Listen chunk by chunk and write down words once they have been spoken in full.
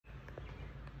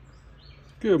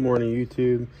Good morning,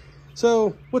 YouTube.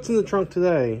 So what's in the trunk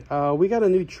today? We got a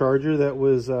new charger that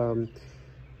was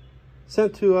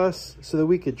sent to us so that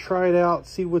we could try it out,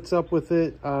 see what's up with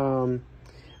it. Haven't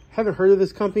heard of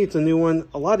this company. It's a new one.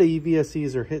 A lot of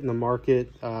EVSEs are hitting the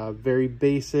market. Very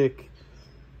basic.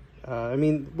 I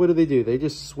mean, what do? They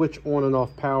just switch on and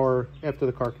off power after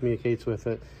the car communicates with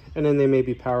it. And then they may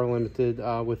be power limited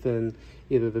within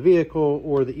either the vehicle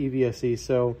or the EVSE.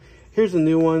 So here's a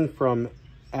new one from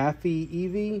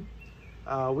AFYEEV.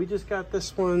 We just got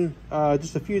this one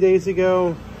just a few days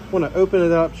ago. Want to open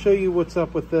it up, show you what's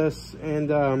up with this. And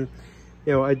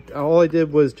you know, all I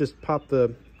did was just pop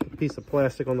the piece of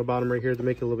plastic on the bottom right here to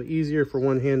make it a little bit easier for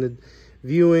one-handed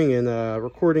viewing and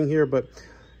recording here. But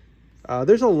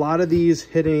there's a lot of these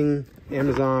hitting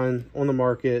Amazon on the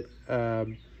market. Yeah,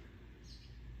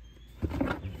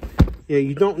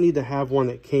 you don't need to have one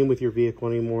that came with your vehicle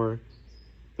anymore.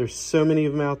 There's so many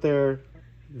of them out there.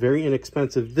 Very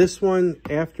inexpensive. This one,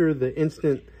 after the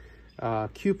instant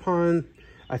coupon,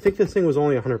 I think this thing was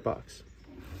only $100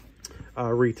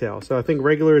 retail. So I think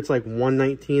regular it's like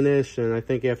 $119-ish, and I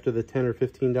think after the $10 or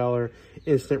 $15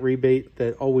 instant rebate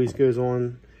that always goes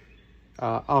on,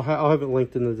 I'll have it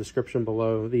linked in the description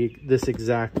below, this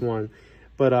exact one.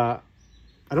 But I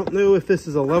don't know if this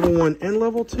is a level 1 and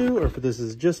level 2, or if this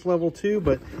is just level 2,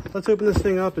 but let's open this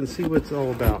thing up and see what it's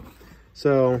all about.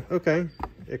 So, okay,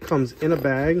 it comes in a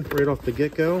bag right off the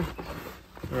get-go.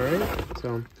 All right,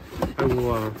 so I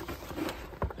will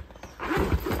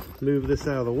move this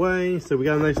out of the way. So we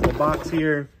got a nice little box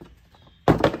here.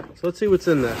 So let's see what's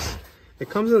in this. It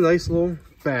comes in a nice little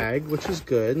bag, which is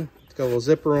good. It's got a little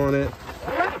zipper on it.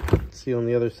 Let's see on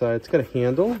the other side, it's got a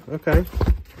handle. Okay.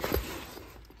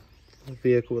 A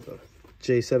vehicle with a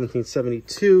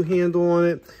J1772 handle on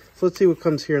it. So let's see what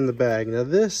comes here in the bag. Now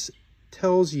this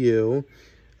tells you,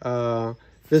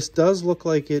 this does look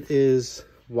like it is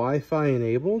Wi-Fi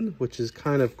enabled, which is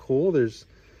kind of cool. There's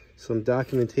some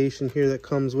documentation here that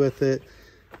comes with it.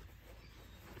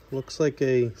 Looks like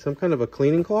some kind of a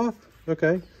cleaning cloth.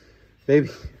 Okay, maybe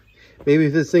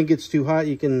if this thing gets too hot,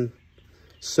 you can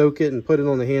soak it and put it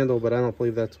on the handle, but I don't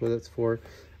believe that's what it's for.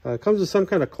 It comes with some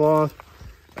kind of cloth.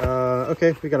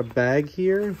 Okay, we got a bag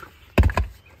here.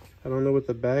 I don't know what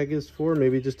the bag is for.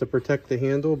 Maybe just to protect the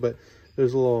handle, but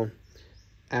there's a little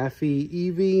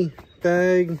AFYEEV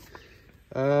bag.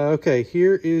 Okay,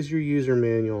 here is your user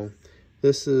manual.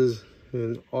 This is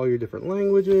in all your different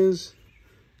languages.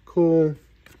 Cool.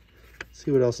 Let's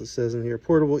see what else it says in here.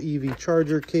 Portable EV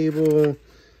charger cable.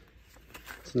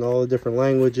 It's in all the different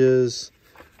languages.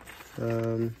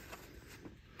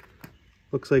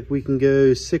 Looks like we can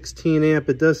go 16 amp.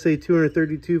 It does say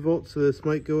 232 volts, so this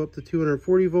might go up to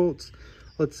 240 volts.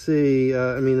 Let's see.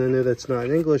 I mean, I know that's not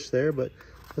in English there, but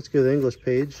let's go to the English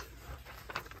page.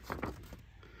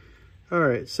 All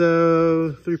right,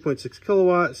 so 3.6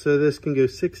 kilowatts. So this can go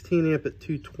 16 amp at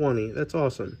 220. That's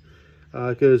awesome.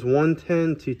 It goes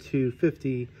 110 to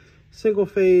 250 single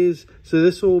phase. So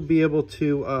this will be able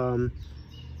to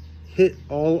hit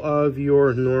all of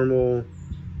your normal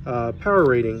power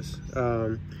ratings.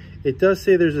 It does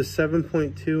say there's a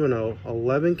 7.2 and a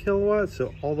 11 kilowatts,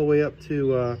 so all the way up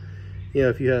to you know,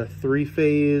 if you had a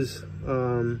 3-phase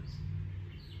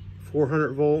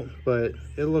 400 volt, but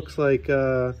it looks like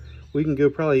we can go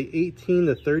probably 18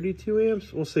 to 32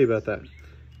 amps. We'll see about that.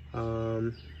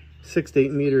 6 to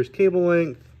 8 meters cable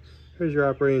length. Here's your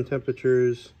operating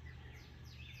temperatures.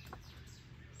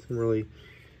 Some really,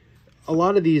 a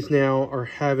lot of these now are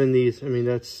having these. I mean,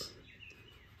 that's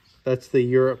the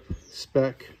Europe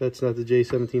spec. That's not the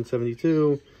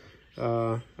J1772.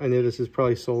 I know this is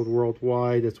probably sold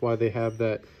worldwide. That's why they have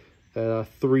that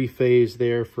 3-phase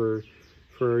there for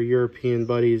European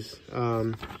buddies.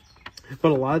 But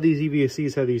a lot of these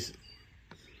EVSEs have these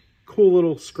cool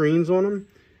little screens on them,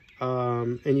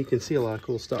 and you can see a lot of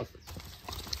cool stuff.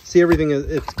 See everything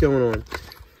that's going on.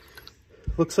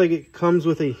 Looks like it comes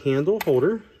with a handle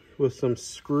holder with some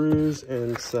screws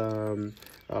and some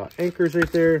anchors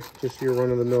right there, just your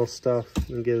run-of-the-mill stuff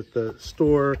you can get at the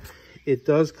store. It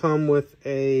does come with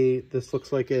this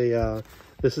looks like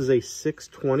this is a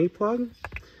 620 plug.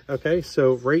 Okay,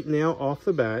 so right now off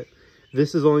the bat,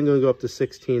 this is only going to go up to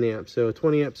 16 amps. So a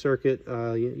 20 amp circuit,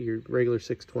 your regular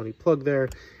 620 plug there,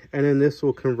 and then this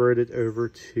will convert it over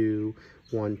to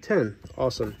 110.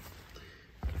 Awesome.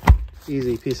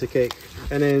 Easy piece of cake.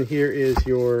 And then here is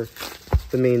the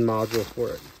main module for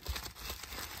it.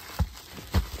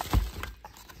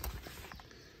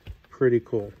 Pretty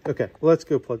cool. Okay, let's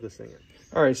go plug this thing in.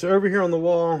 All right, so over here on the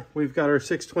wall, we've got our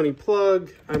 620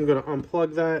 plug. I'm going to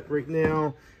unplug that right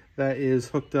now. That is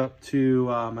hooked up to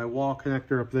my wall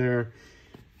connector up there.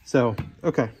 So,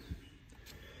 okay.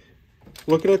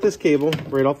 looking at this cable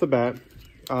right off the bat,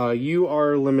 you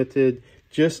are limited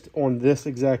just on this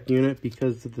exact unit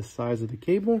because of the size of the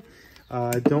cable.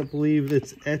 I don't believe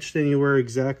it's etched anywhere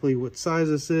exactly what size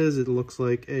this is. It looks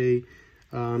like a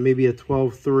maybe a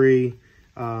 12.3.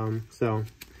 So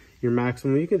your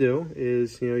maximum you can do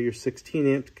is, your 16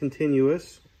 amp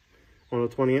continuous on a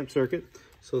 20 amp circuit.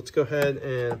 So let's go ahead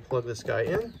and plug this guy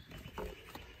in.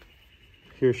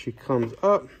 Here she comes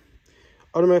up.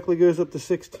 Automatically goes up to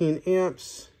 16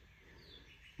 amps,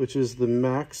 which is the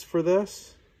max for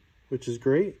this, which is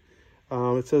great.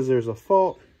 It says there's a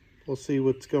fault. We'll see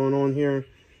what's going on here.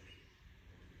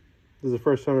 This is the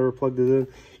first time I ever plugged it in.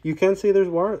 You can see there's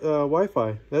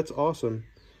Wi-Fi. That's awesome.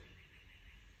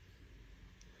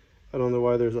 I don't know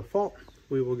why there's a fault.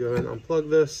 We will go ahead and unplug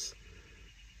this.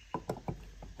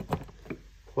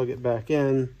 Plug it back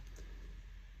in.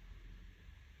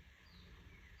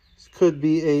 This could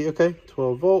be a, okay,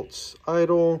 12 volts,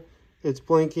 idle. It's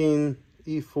blinking,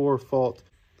 E4 fault.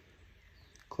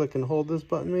 Click and hold this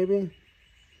button maybe.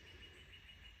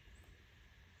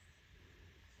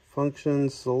 Function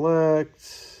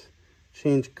select,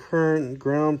 change current,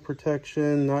 ground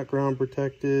protection, not ground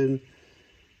protected.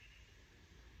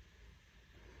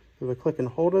 If I click and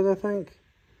hold it, I think,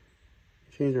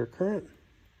 change our current.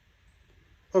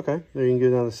 Okay, there you can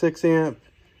go down to 6 amp,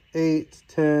 8,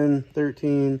 10,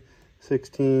 13,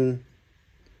 16.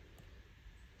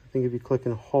 I think if you click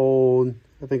and hold,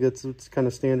 I think it's kind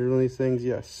of standard on these things,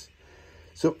 yes.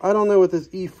 So I don't know what this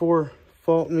E4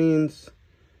 fault means.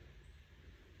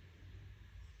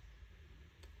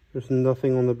 There's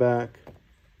nothing on the back.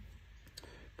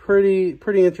 Pretty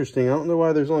interesting. I don't know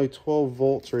why there's only 12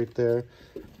 volts right there.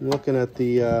 I'm looking at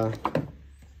the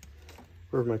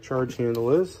where my charge handle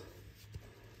is.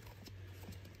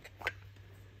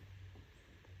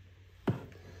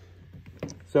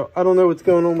 So I don't know what's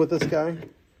going on with this guy,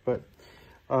 but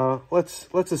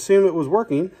let's assume it was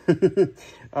working.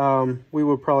 We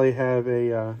would probably have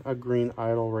a green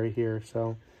idle right here.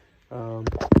 So I'll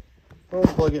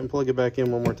plug it and plug it back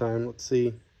in one more time. Let's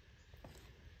see.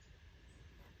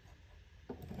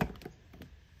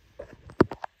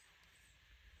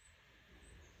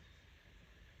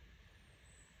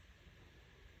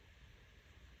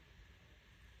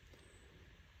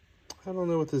 I don't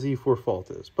know what this E4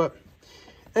 fault is, but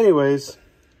anyways,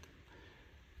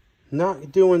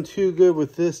 not doing too good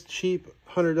with this cheap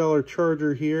 $100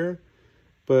 charger here,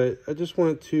 but I just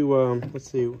wanted to,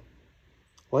 let's see.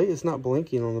 Light is not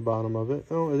blinking on the bottom of it.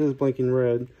 Oh, it is blinking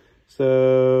red.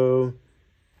 So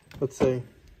let's see.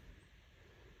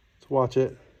 Let's watch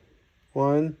it.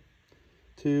 1,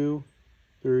 2,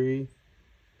 3,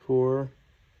 4.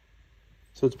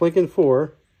 So it's blinking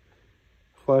 4.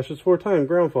 Flashes 4 times,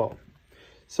 ground fault.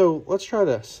 So let's try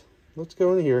this. Let's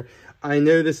go in here. I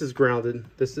know this is grounded.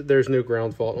 There's no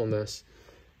ground fault on this.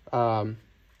 So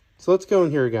let's go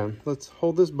in here again. Let's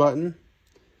hold this button.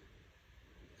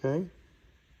 Okay.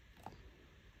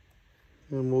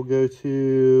 And we'll go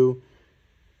to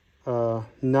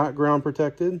not ground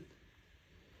protected.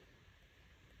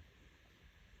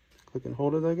 Click and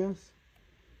hold it, I guess.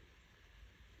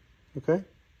 Okay.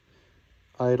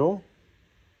 Idle.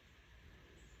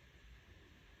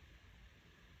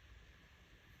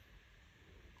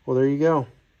 Well, there you go.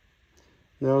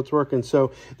 Now it's working.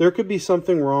 So there could be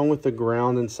something wrong with the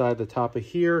ground inside the top of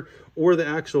here, or the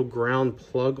actual ground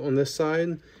plug on this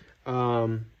side,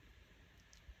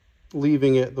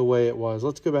 leaving it the way it was.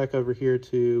 Let's go back over here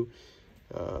to,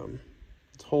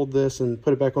 let's hold this and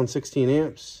put it back on 16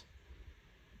 amps.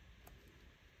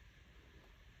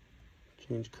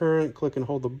 Change current, click and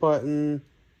hold the button.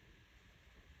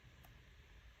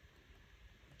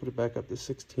 Put it back up to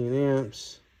 16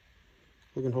 amps.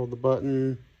 Click and hold the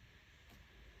button.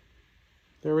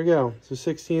 There we go. So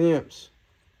 16 amps.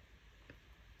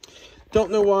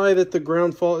 Don't know why that the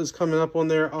ground fault is coming up on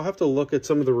there. I'll have to look at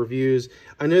some of the reviews.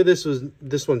 I know this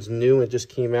one's new and just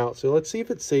came out. So let's see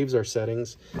if it saves our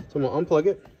settings. So I'm gonna unplug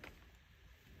it.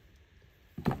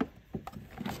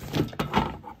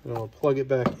 And I'll plug it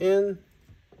back in.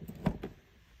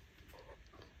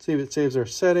 See if it saves our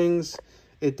settings.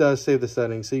 It does save the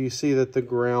settings. So you see that the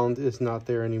ground is not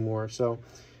there anymore. So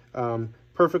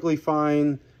perfectly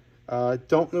fine.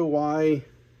 Don't know why.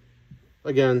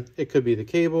 Again, it could be the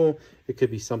cable. It could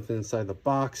be something inside the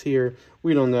box here.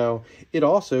 We don't know. It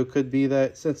also could be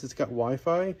that since it's got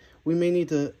Wi-Fi, we may need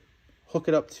to hook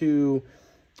it up to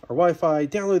our Wi-Fi,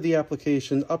 download the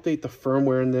application, update the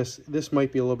firmware in this. This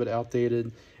might be a little bit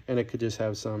outdated, and it could just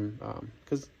have some,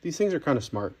 because these things are kind of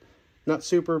smart. Not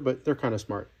super, but they're kind of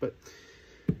smart. But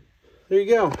there you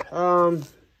go.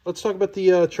 Let's talk about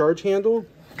the charge handle.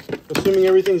 Assuming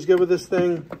everything's good with this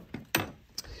thing,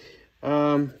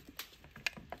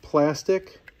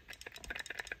 Plastic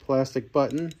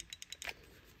button.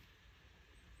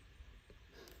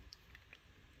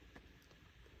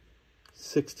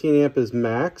 (16 amp is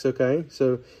max. Okay,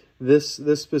 so this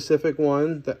specific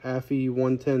one, the AFYEEV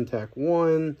 110 TAC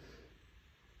 1,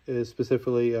 is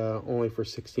specifically only for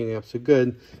 16 amps. So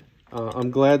good.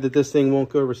 I'm glad that this thing won't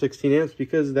go over 16 amps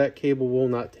because that cable will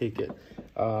not take it.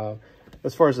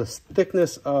 As far as the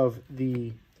thickness of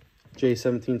the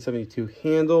J1772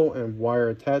 handle and wire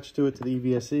attached to it, to the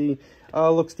EVSE,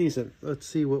 looks decent. Let's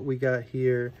see what we got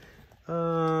here.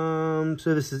 So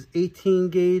this is 18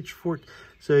 gauge for,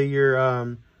 so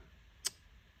your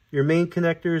main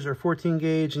connectors are 14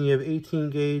 gauge and you have 18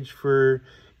 gauge for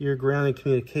your ground and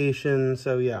communication.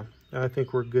 So yeah, I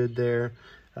think we're good there.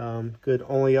 Good,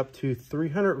 only up to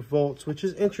 300 volts, which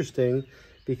is interesting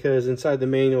because inside the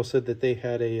manual said that they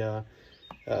had a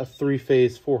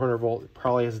 3-phase 400 volt. It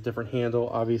probably has a different handle.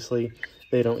 Obviously,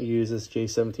 they don't use this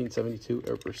J1772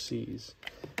 overseas.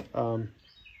 But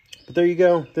there you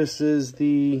go. This is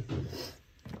the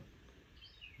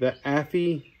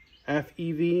AFYEEV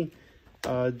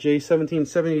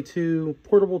J1772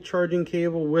 portable charging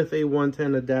cable with a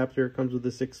 110 adapter. It comes with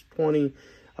a 620.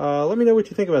 Let me know what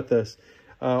you think about this.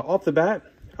 Off the bat,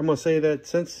 I'm going to say that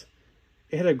since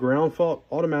it had a ground fault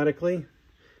automatically,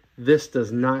 this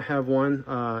does not have one.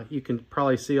 You can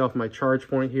probably see off my charge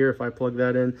point here, if I plug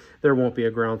that in, there won't be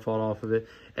a ground fault off of it.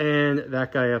 And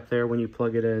that guy up there, when you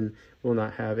plug it in, will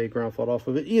not have a ground fault off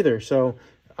of it either. So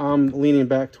I'm leaning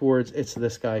back towards it's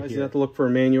this guy here. You have to look for a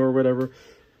manual or whatever.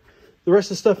 The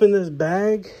rest of the stuff in this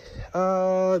bag,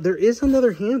 there is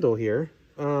another handle here.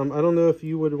 I don't know if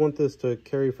you would want this to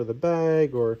carry for the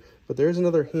bag but there's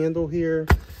another handle here.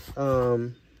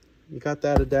 You got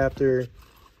that adapter.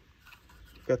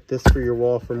 Got this for your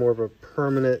wall for more of a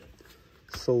permanent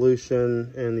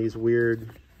solution and these weird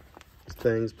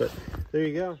things, but there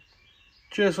you go.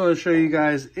 Just want to show you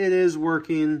guys it is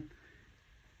working.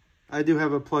 I do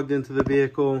have it plugged into the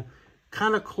vehicle.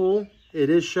 Kind of cool. It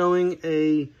is showing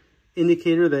a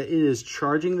indicator that it is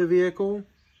charging the vehicle.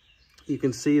 You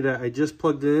can see that I just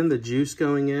plugged it in, the juice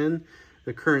going in,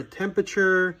 the current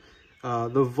temperature,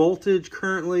 the voltage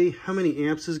currently, how many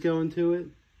amps is going to it.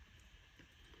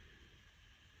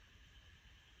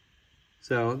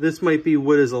 So this might be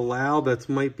what is allowed. That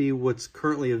might be what's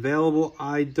currently available.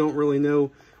 I don't really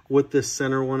know what this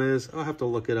center one is. I'll have to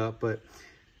look it up, but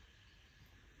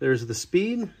there's the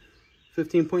speed,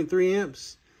 15.3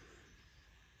 amps,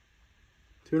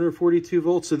 242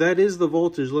 volts. So that is the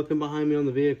voltage. Looking behind me on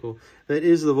the vehicle, that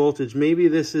is the voltage. Maybe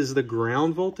this is the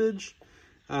ground voltage.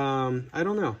 I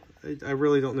don't know. I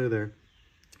really don't know there.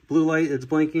 Blue light, it's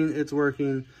blinking, it's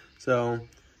working. So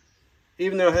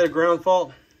even though I had a ground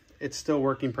fault, it's still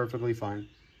working perfectly fine.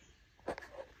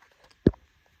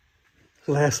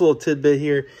 Last little tidbit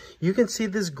here. You can see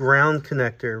this ground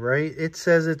connector, right? It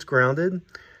says it's grounded.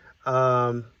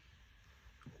 We're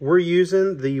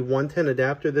using the 110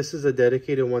 adapter. This is a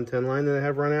dedicated 110 line that I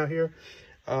have run out here.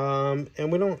 And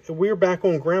we're back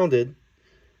on grounded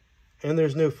and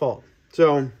there's no fault.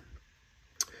 So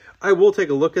I will take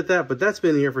a look at that, but that's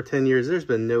been here for 10 years. There's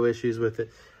been no issues with it.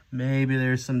 Maybe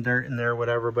there's some dirt in there,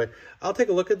 whatever, but I'll take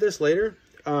a look at this later.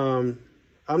 I'm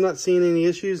not seeing any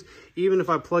issues. Even if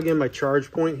I plug in my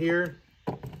charge point here,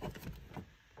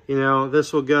 you know,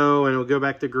 this will go and it'll go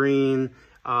back to green.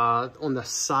 On the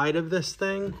side of this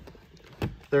thing,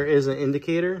 there is an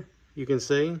indicator. You can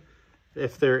see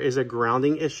if there is a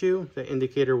grounding issue, the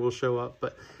indicator will show up,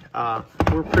 but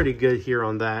we're pretty good here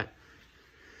on that.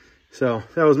 So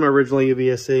that was my original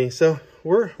EVSE. So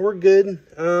we're good.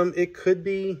 It could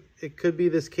be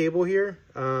this cable here.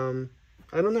 I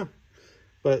don't know,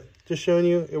 but just showing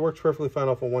you, it works perfectly fine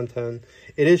off of 110.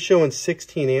 It is showing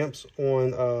 16 amps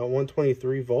on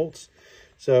 123 volts.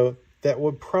 So that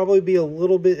would probably be a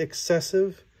little bit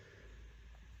excessive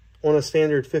on a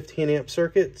standard 15 amp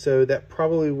circuit. So that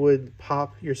probably would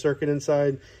pop your circuit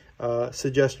inside.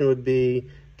 Suggestion would be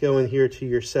go in here to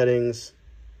your settings,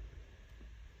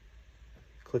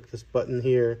 click this button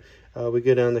here. We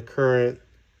go down to current,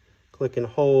 click and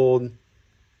hold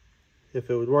if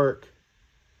it would work.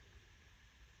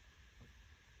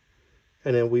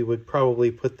 And then we would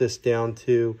probably put this down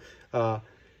to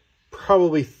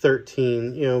probably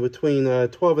 13, you know, between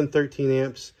 12 and 13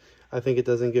 amps. I think it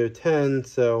doesn't go 10,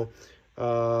 so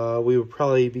we would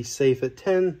probably be safe at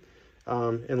 10.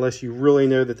 Unless you really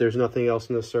know that there's nothing else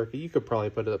in the circuit, you could probably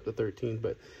put it up to 13,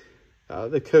 but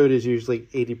the code is usually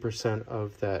 80%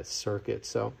 of that circuit.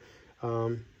 So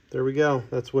there we go.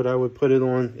 That's what I would put it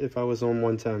on if I was on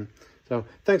 110. So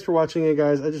thanks for watching it,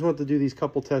 guys. I just wanted to do these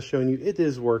couple tests showing you it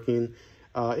is working.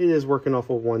 It is working off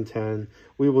of 110.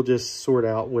 We will just sort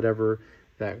out whatever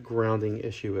that grounding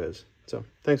issue is. So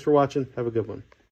thanks for watching. Have a good one.